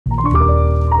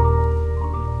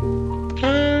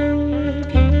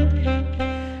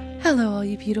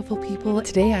beautiful people.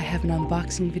 Today I have an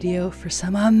unboxing video for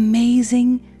some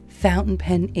amazing fountain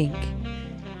pen ink.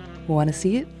 Want to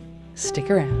see it?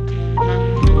 Stick around.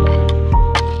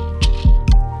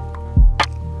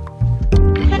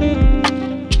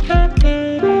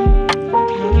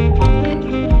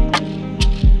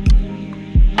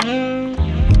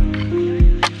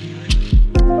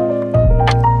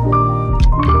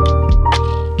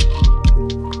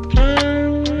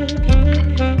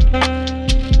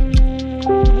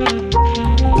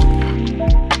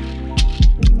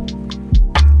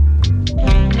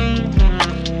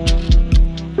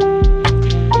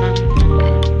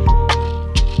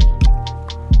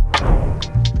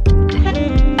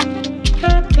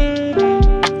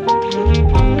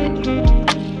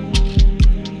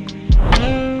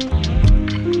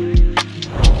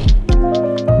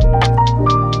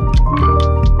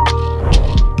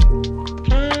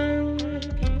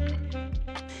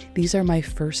 These are my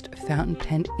first fountain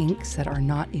pen inks that are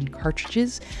not in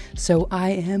cartridges, so I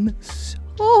am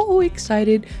so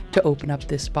excited to open up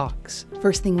this box.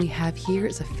 First thing we have here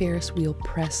is a Ferris Wheel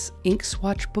Press ink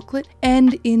swatch booklet,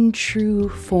 and in true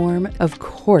form, of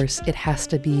course, it has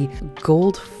to be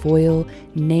gold foil,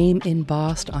 name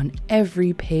embossed on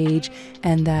every page,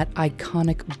 and that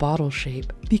iconic bottle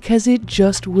shape, because it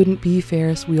just wouldn't be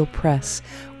Ferris Wheel Press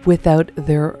without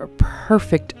their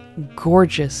perfect,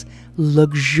 gorgeous,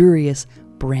 luxurious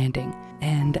branding.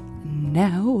 And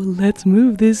now let's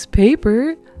move this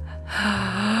paper.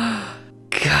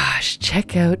 Gosh,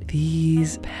 check out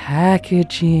these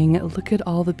packaging. Look at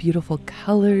all the beautiful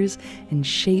colors and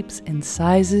shapes and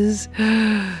sizes.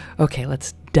 Okay,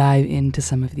 let's dive into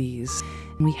some of these.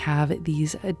 We have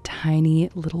these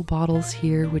tiny little bottles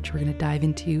here, which we're going to dive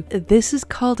into. This is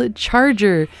called a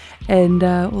charger, and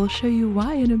we'll show you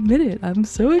why in a minute. I'm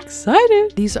so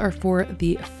excited. These are for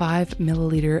the 5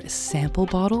 milliliter sample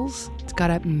bottles. It's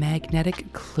got a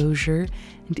magnetic closure,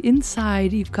 and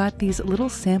inside you've got these little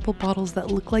sample bottles that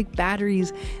look like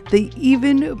batteries. They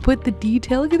even put the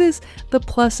detail, look at this, the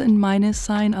plus and minus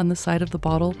sign on the side of the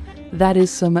bottle. That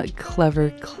is some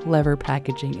clever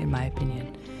packaging in my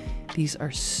opinion. These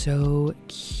are so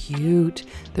cute.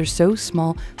 They're so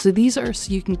small. So these are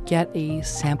so you can get a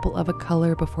sample of a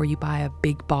color before you buy a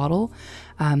big bottle.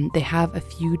 They have a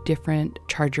few different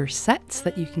charger sets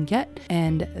that you can get.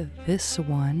 And this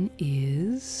one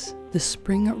is the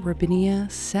Spring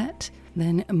Robinia set.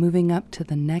 Then moving up to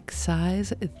the next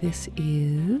size, this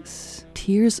is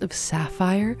Tears of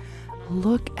Sapphire.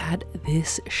 Look at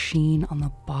this sheen on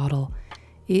the bottle.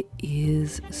 It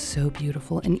is so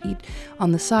beautiful, and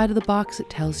on the side of the box it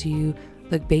tells you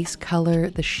the base color,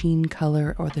 the sheen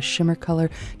color, or the shimmer color.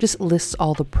 Just lists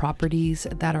all the properties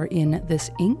that are in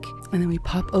this ink. And then we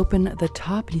pop open the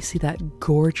top and you see that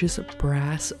gorgeous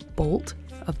brass bolt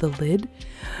of the lid.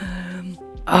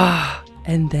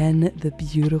 And then the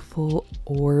beautiful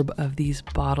orb of these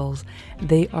bottles.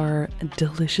 They are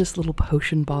delicious little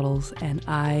potion bottles, and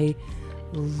I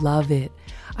love it.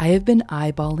 I have been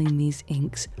eyeballing these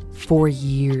inks for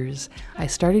years. I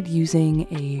started using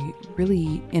a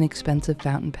really inexpensive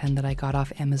fountain pen that I got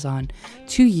off Amazon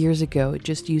 2 years ago,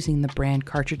 just using the brand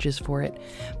cartridges for it.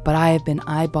 But I have been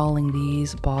eyeballing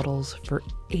these bottles for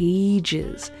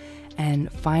ages,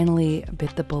 and finally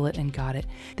bit the bullet and got it.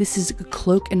 This is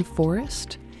Cloak and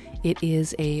Forest. It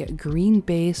is a green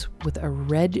base with a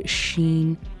red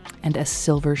sheen and a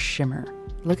silver shimmer.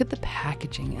 Look at the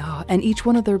packaging. Oh, and each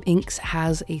one of their inks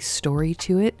has a story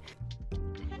to it.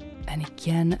 And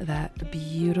again, that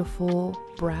beautiful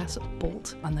brass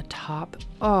bolt on the top.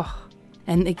 Oh,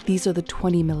 and these are the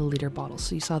 20 milliliter bottles.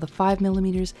 So you saw the 5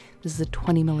 millimeters. This is a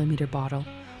 20 millimeter bottle.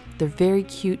 They're very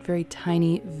cute, very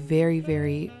tiny,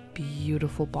 very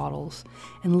beautiful bottles.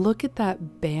 And look at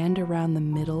that band around the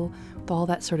middle with all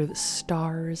that sort of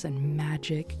stars and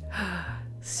magic.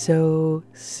 So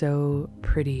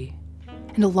pretty.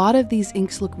 And a lot of these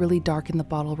inks look really dark in the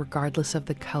bottle regardless of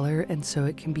the color, and so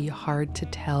it can be hard to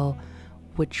tell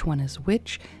which one is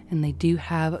which. And they do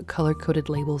have color-coded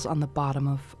labels on the bottom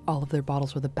of all of their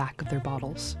bottles, or the back of their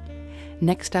bottles.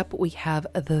 Next up, we have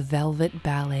the Velvet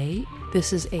Ballet.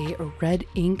 This is a red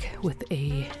ink with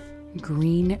a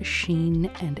green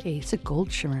sheen and a gold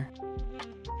shimmer.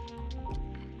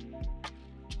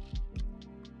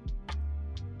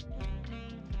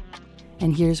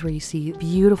 And here's where you see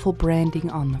beautiful branding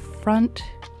on the front.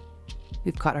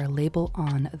 We've got our label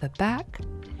on the back.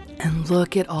 And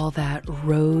look at all that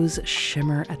rose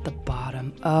shimmer at the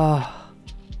bottom. Oh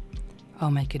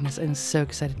my goodness, I'm so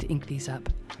excited to ink these up.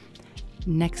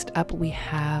 Next up, we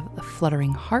have the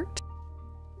Fluttering Heart.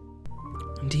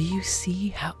 Do you see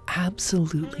how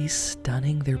absolutely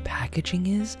stunning their packaging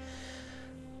is?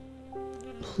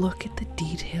 Look at the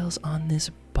details on this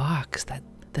box.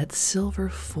 That silver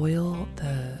foil,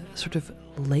 the sort of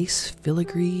lace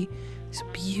filigree, these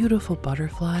beautiful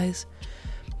butterflies.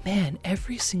 Man,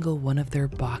 every single one of their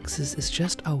boxes is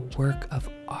just a work of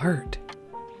art.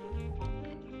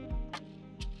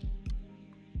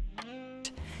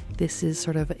 This is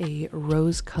sort of a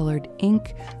rose-colored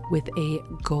ink with a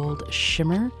gold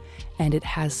shimmer, and it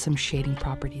has some shading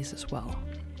properties as well.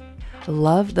 I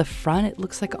love the front. It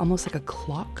looks like almost like a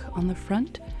clock on the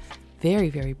front. Very,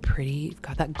 very pretty. You've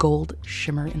got that gold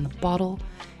shimmer in the bottle,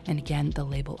 and again, the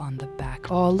label on the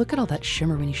back. Oh, look at all that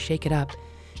shimmer when you shake it up.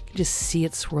 You can just see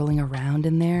it swirling around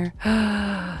in there.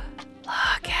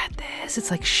 Look at this.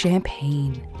 It's like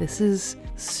champagne. This is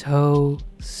so,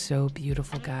 so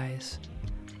beautiful, guys.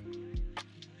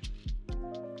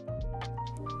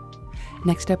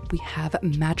 Next up, we have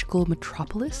Magical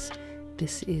Metropolis.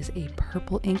 This is a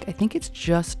purple ink. I think it's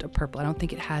just a purple. I don't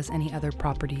think it has any other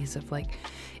properties of like,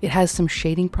 it has some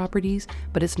shading properties,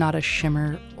 but it's not a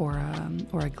shimmer or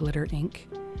a glitter ink.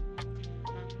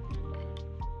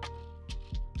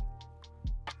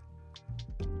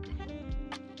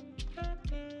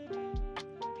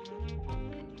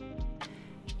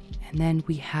 And then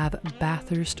we have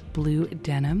Bathurst Blue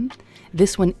Denim.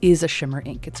 This one is a shimmer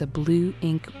ink. It's a blue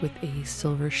ink with a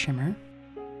silver shimmer.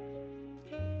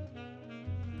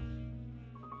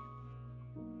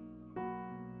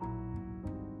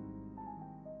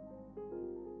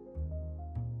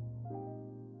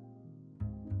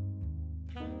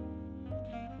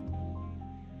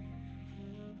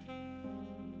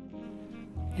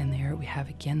 And there we have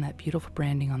again that beautiful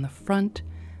branding on the front.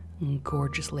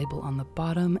 Gorgeous label on the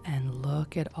bottom, and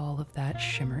look at all of that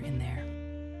shimmer in there.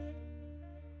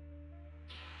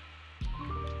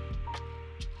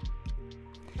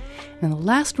 And the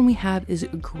last one we have is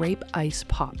Grape Ice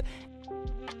Pop.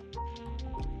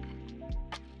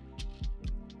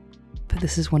 But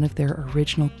this is one of their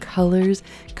original colors.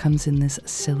 Comes in this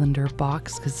cylinder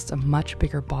box because it's a much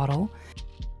bigger bottle.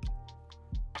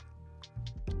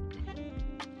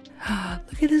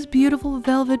 Look at this beautiful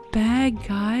velvet bag,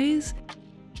 guys.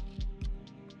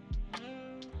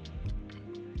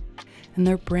 And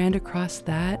their brand across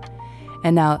that.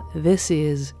 And now this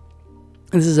is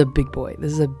a big boy.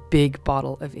 This is a big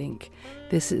bottle of ink.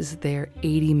 This is their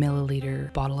 80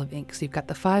 milliliter bottle of ink. So you've got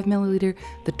the 5 milliliter,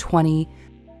 the 20,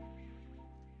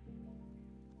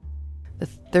 the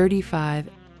 35,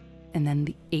 and then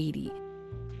the 80.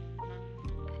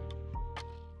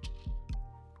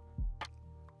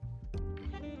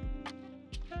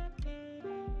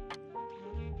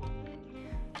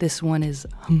 This one is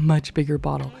a much bigger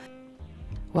bottle.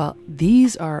 Well,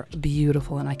 these are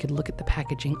beautiful, and I could look at the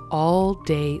packaging all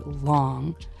day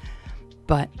long.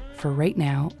 But for right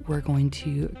now, we're going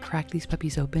to crack these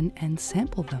puppies open and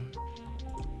sample them.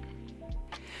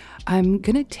 I'm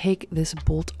gonna take this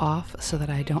bolt off so that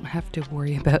I don't have to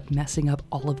worry about messing up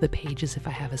all of the pages if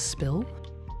I have a spill.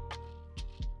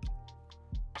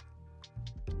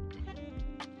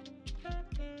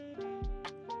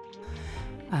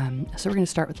 So we're going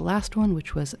to start with the last one,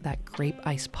 which was that Grape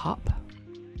Ice Pop.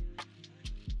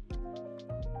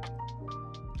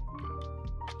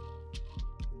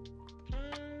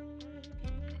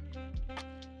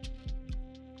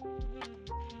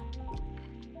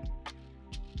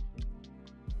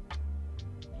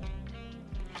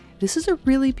 This is a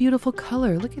really beautiful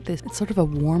color. Look at this. It's sort of a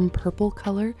warm purple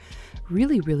color.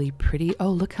 Really, really pretty.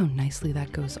 Oh, look how nicely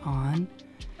that goes on.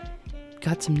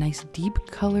 Got some nice deep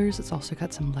colors. It's also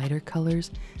got some lighter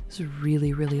colors. It's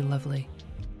really, really lovely.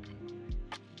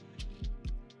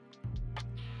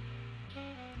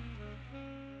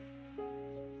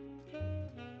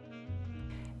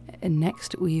 And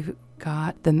next we've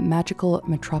got the Magical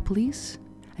Metropolis.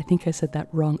 I think I said that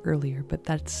wrong earlier, but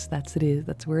that's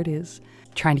where it is.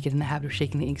 Trying to get in the habit of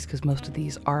shaking the inks because most of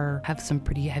these have some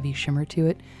pretty heavy shimmer to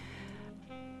it.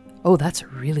 Oh, that's a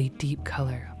really deep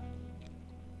color.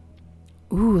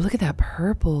 Ooh, look at that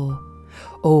purple.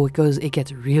 Oh, it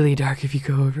gets really dark if you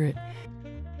go over it.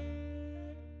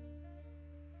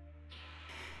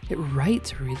 It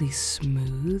writes really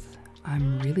smooth. I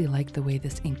really like the way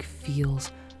this ink feels.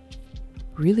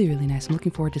 Really, really nice. I'm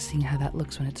looking forward to seeing how that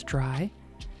looks when it's dry.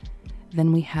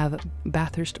 Then we have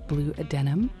Bathurst Blue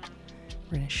Denim.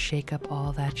 We're gonna shake up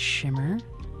all that shimmer.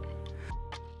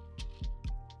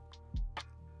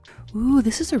 Ooh,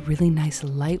 this is a really nice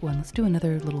light one. Let's do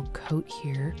another little coat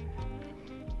here.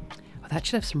 Oh, that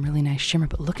should have some really nice shimmer,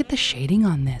 but look at the shading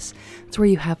on this. It's where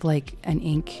you have like an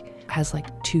ink has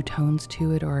like two tones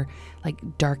to it, or like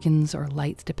darkens or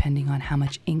lights depending on how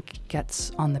much ink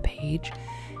gets on the page.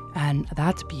 And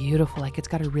that's beautiful. Like, it's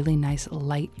got a really nice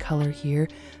light color here,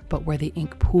 but where the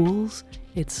ink pools,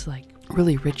 it's like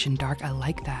really rich and dark. I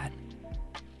like that.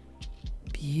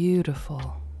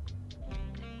 Beautiful.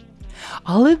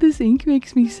 All of this ink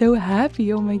makes me so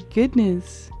happy. Oh my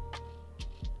goodness.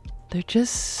 They're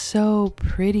just so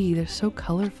pretty. They're so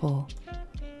colorful.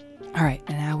 All right,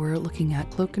 and now we're looking at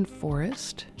Cloak and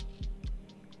Forest.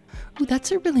 Ooh,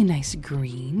 that's a really nice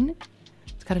green.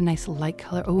 It's got a nice light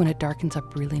color. Oh, and it darkens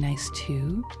up really nice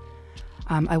too.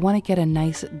 I want to get a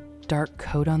nice dark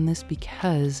coat on this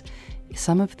because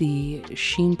some of the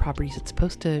sheen properties, it's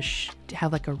supposed to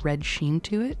have like a red sheen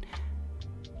to it.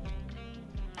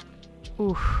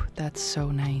 Ooh, that's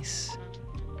so nice.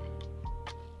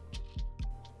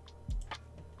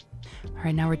 All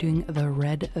right, now we're doing the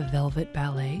Red Velvet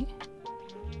Ballet.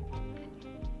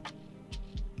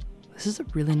 This is a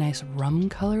really nice rum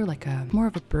color, like more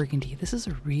of a burgundy. This is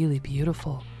really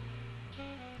beautiful.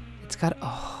 It's got,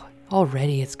 oh,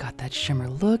 already it's got that shimmer.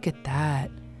 Look at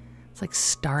that. It's like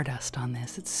stardust on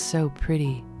this. It's so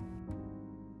pretty.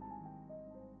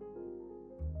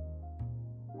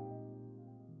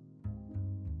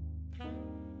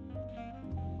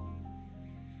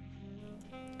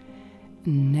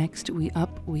 Next we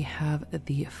have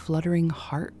the Fluttering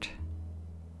Heart.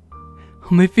 Oh,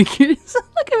 my fingers.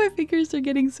 Look at my fingers, they're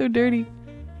getting so dirty.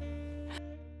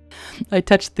 I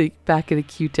touched the back of the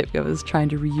Q-tip. I was trying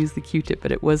to reuse the Q-tip,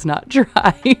 but it was not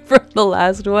dry from the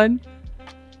last one.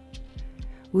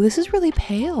 Ooh, this is really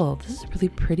pale. This is really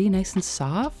pretty, nice and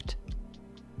soft.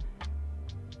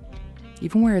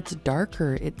 Even where it's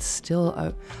darker, it's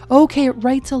still okay, it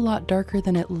writes a lot darker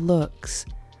than it looks.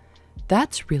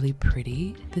 That's really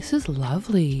pretty. This is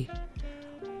lovely.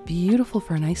 Beautiful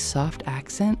for a nice soft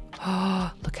accent.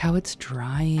 Oh, look how it's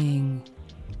drying.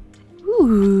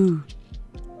 Ooh.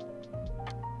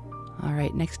 All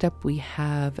right, next up we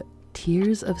have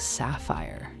Tears of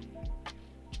Sapphire.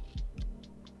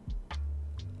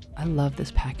 I love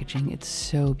this packaging. It's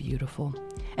so beautiful.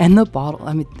 And the bottle,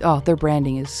 I mean, oh, their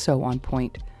branding is so on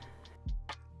point.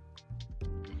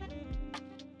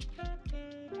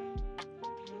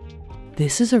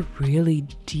 This is a really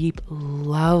deep,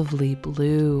 lovely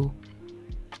blue.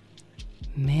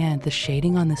 Man, the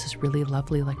shading on this is really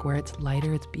lovely. Like where it's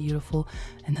lighter, it's beautiful.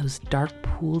 And those dark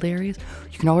pooled areas.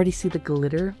 You can already see the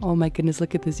glitter. Oh my goodness,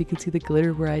 look at this. You can see the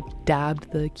glitter where I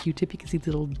dabbed the Q-tip. You can see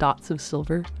the little dots of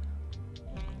silver.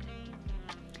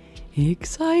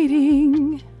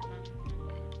 Exciting.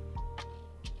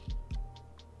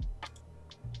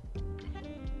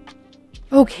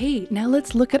 Okay, now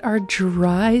let's look at our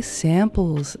dry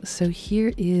samples. So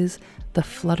here is the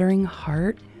Fluttering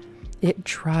Heart. It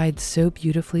dried so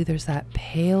beautifully. There's that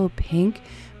pale pink,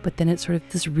 but then it's sort of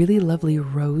this really lovely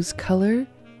rose color.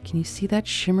 Can you see that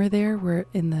shimmer there where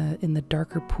in the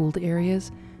darker pooled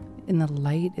areas? In the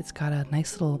light, it's got a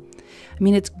nice little, I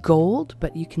mean, it's gold,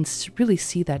 but you can really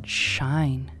see that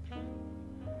shine.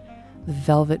 The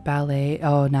Velvet Ballet.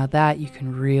 Oh, now that you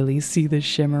can really see the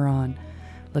shimmer on.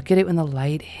 Look at it when the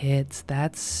light hits.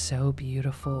 That's so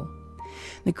beautiful.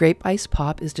 The Grape Ice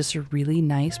Pop is just a really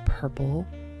nice purple.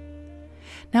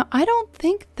 Now, I don't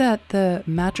think that the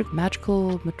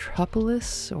Magical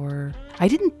Metropolis, or I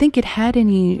didn't think it had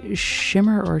any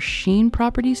shimmer or sheen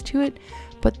properties to it,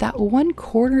 but that one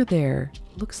corner there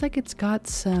looks like it's got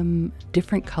some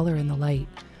different color in the light.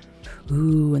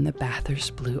 Ooh, and the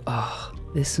Bathurst Blue. Oh,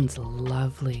 this one's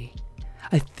lovely.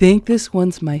 I think this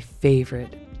one's my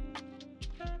favorite.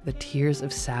 The Tears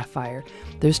of Sapphire.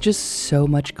 There's just so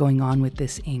much going on with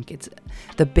this ink.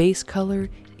 The base color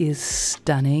is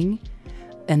stunning,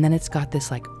 and then it's got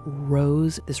this like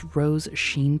rose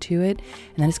sheen to it,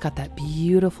 and then it's got that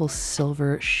beautiful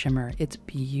silver shimmer. It's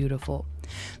beautiful.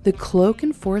 The Cloak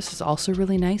and Forest is also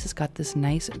really nice. It's got this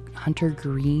nice hunter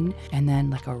green and then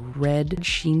like a red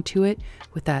sheen to it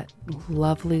with that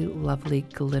lovely, lovely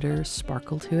glitter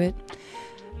sparkle to it.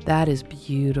 That is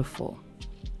beautiful.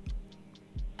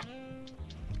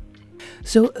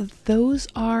 So those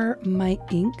are my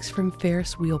inks from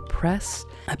Ferris Wheel Press.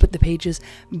 I put the pages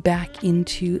back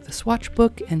into the swatch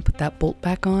book and put that bolt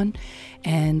back on.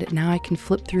 And now I can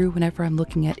flip through whenever I'm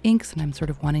looking at inks and I'm sort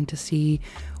of wanting to see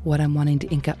what I'm wanting to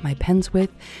ink up my pens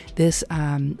with. This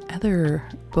other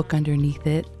book underneath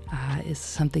it is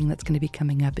something that's going to be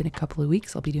coming up in a couple of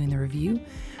weeks. I'll be doing the review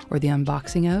or the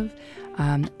unboxing of.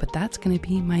 But that's going to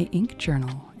be my ink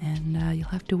journal, and you'll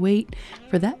have to wait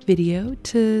for that video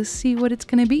to see what it's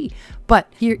going to be.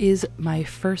 But here is my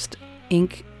first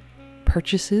ink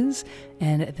purchases,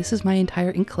 and this is my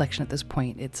entire ink collection at this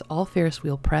point. It's all Ferris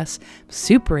Wheel Press.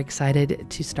 Super excited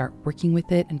to start working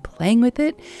with it and playing with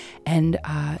it, and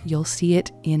you'll see it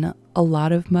in a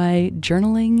lot of my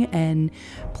journaling and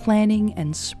planning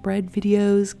and spread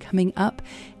videos coming up,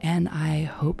 and I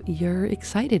hope you're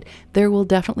excited. There will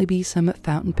definitely be some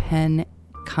fountain pen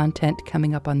content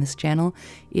coming up on this channel.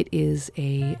 It is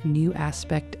a new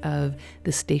aspect of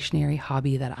the stationery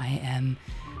hobby that I am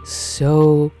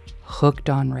so hooked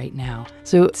on right now.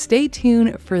 So stay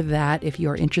tuned for that if you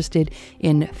are interested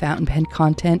in fountain pen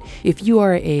content. If you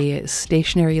are a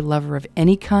stationery lover of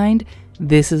any kind,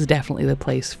 this is definitely the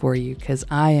place for you, because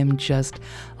I am just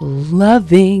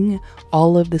loving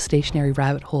all of the stationery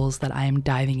rabbit holes that I am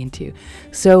diving into.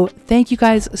 So thank you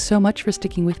guys so much for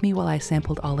sticking with me while I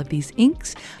sampled all of these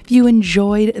inks. If you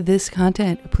enjoyed this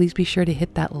content, please be sure to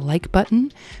hit that like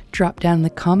button. Drop down in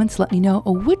the comments, let me know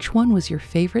which one was your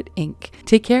favorite ink.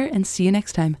 Take care and see you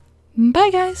next time. Bye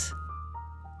guys!